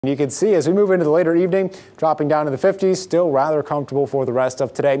You can see as we move into the later evening, dropping down to the 50s, still rather comfortable for the rest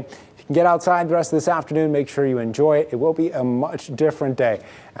of today. If you can get outside the rest of this afternoon, make sure you enjoy it. It will be a much different day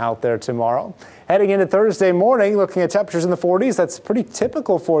out there tomorrow. Heading into Thursday morning, looking at temperatures in the 40s. That's pretty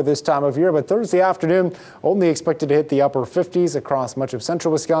typical for this time of year, but Thursday afternoon only expected to hit the upper 50s across much of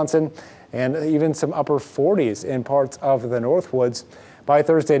central Wisconsin and even some upper 40s in parts of the Northwoods. By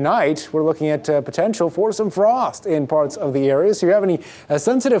Thursday night, we're looking at potential for some frost in parts of the area. So if you have any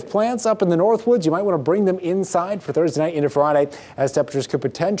sensitive plants up in the Northwoods, you might want to bring them inside for Thursday night into Friday, as temperatures could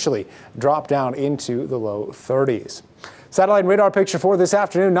potentially drop down into the low 30s. Satellite and radar picture for this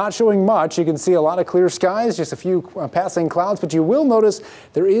afternoon, not showing much. You can see a lot of clear skies, just a few passing clouds, but you will notice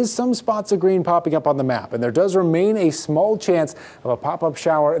there is some spots of green popping up on the map, and there does remain a small chance of a pop-up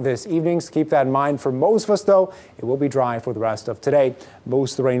shower this evening. So keep that in mind. For most of us, though, it will be dry for the rest of today.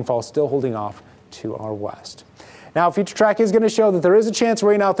 Most of the rainfall still holding off to our west. Now, Future Track is going to show that there is a chance of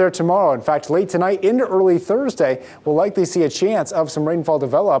rain out there tomorrow. In fact, late tonight into early Thursday, we'll likely see a chance of some rainfall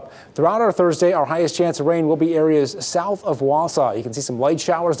develop. Throughout our Thursday, our highest chance of rain will be areas south of Wausau. You can see some light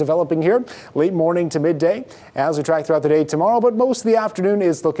showers developing here late morning to midday as we track throughout the day tomorrow, but most of the afternoon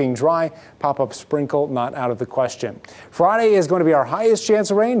is looking dry. Pop-up sprinkle not out of the question. Friday is going to be our highest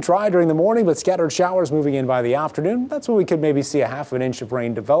chance of rain, dry during the morning, but scattered showers moving in by the afternoon. That's when we could maybe see a half of an inch of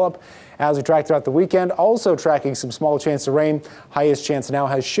rain develop. As we track throughout the weekend, also tracking some small chance of rain. Highest chance now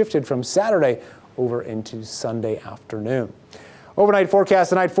has shifted from Saturday over into Sunday afternoon. Overnight forecast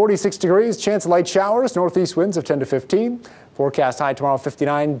tonight, 46 degrees, chance of light showers, northeast winds of 10 to 15. Forecast high tomorrow,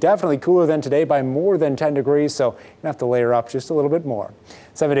 59. Definitely cooler than today by more than 10 degrees, so you're going to have to layer up just a little bit more.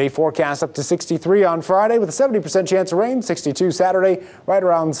 7-day forecast up to 63 on Friday with a 70% chance of rain, 62 Saturday, right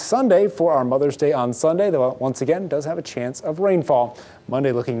around Sunday for our Mother's Day on Sunday, though once again does have a chance of rainfall.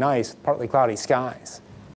 Monday looking nice, partly cloudy skies.